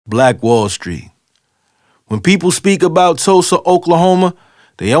Black Wall Street. When people speak about Tulsa, Oklahoma,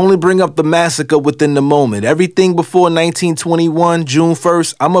 they only bring up the massacre within the moment. Everything before 1921, June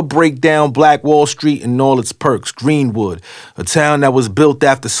 1st, I'ma break down Black Wall Street and all its perks. Greenwood, a town that was built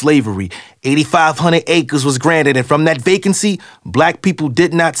after slavery. 8,500 acres was granted, and from that vacancy, black people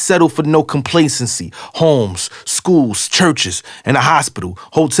did not settle for no complacency. Homes, schools, churches, and a hospital,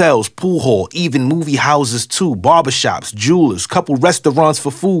 hotels, pool hall, even movie houses too, barbershops, jewelers, couple restaurants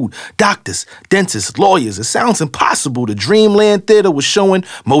for food, doctors, dentists, lawyers. It sounds impossible. The Dreamland Theater was showing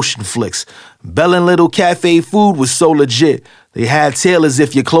motion flicks. Bell and Little Cafe food was so legit. They had tailors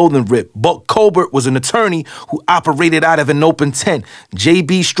if your clothing ripped. Buck Colbert was an attorney who operated out of an open tent.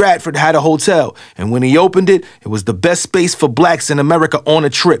 J.B. Stratford had a hotel, and when he opened it, it was the best space for blacks in America on a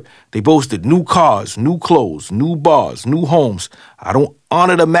trip. They boasted new cars, new clothes, new bars, new homes. I don't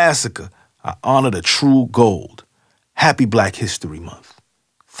honor the massacre. I honor the true gold. Happy Black History Month.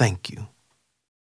 Thank you.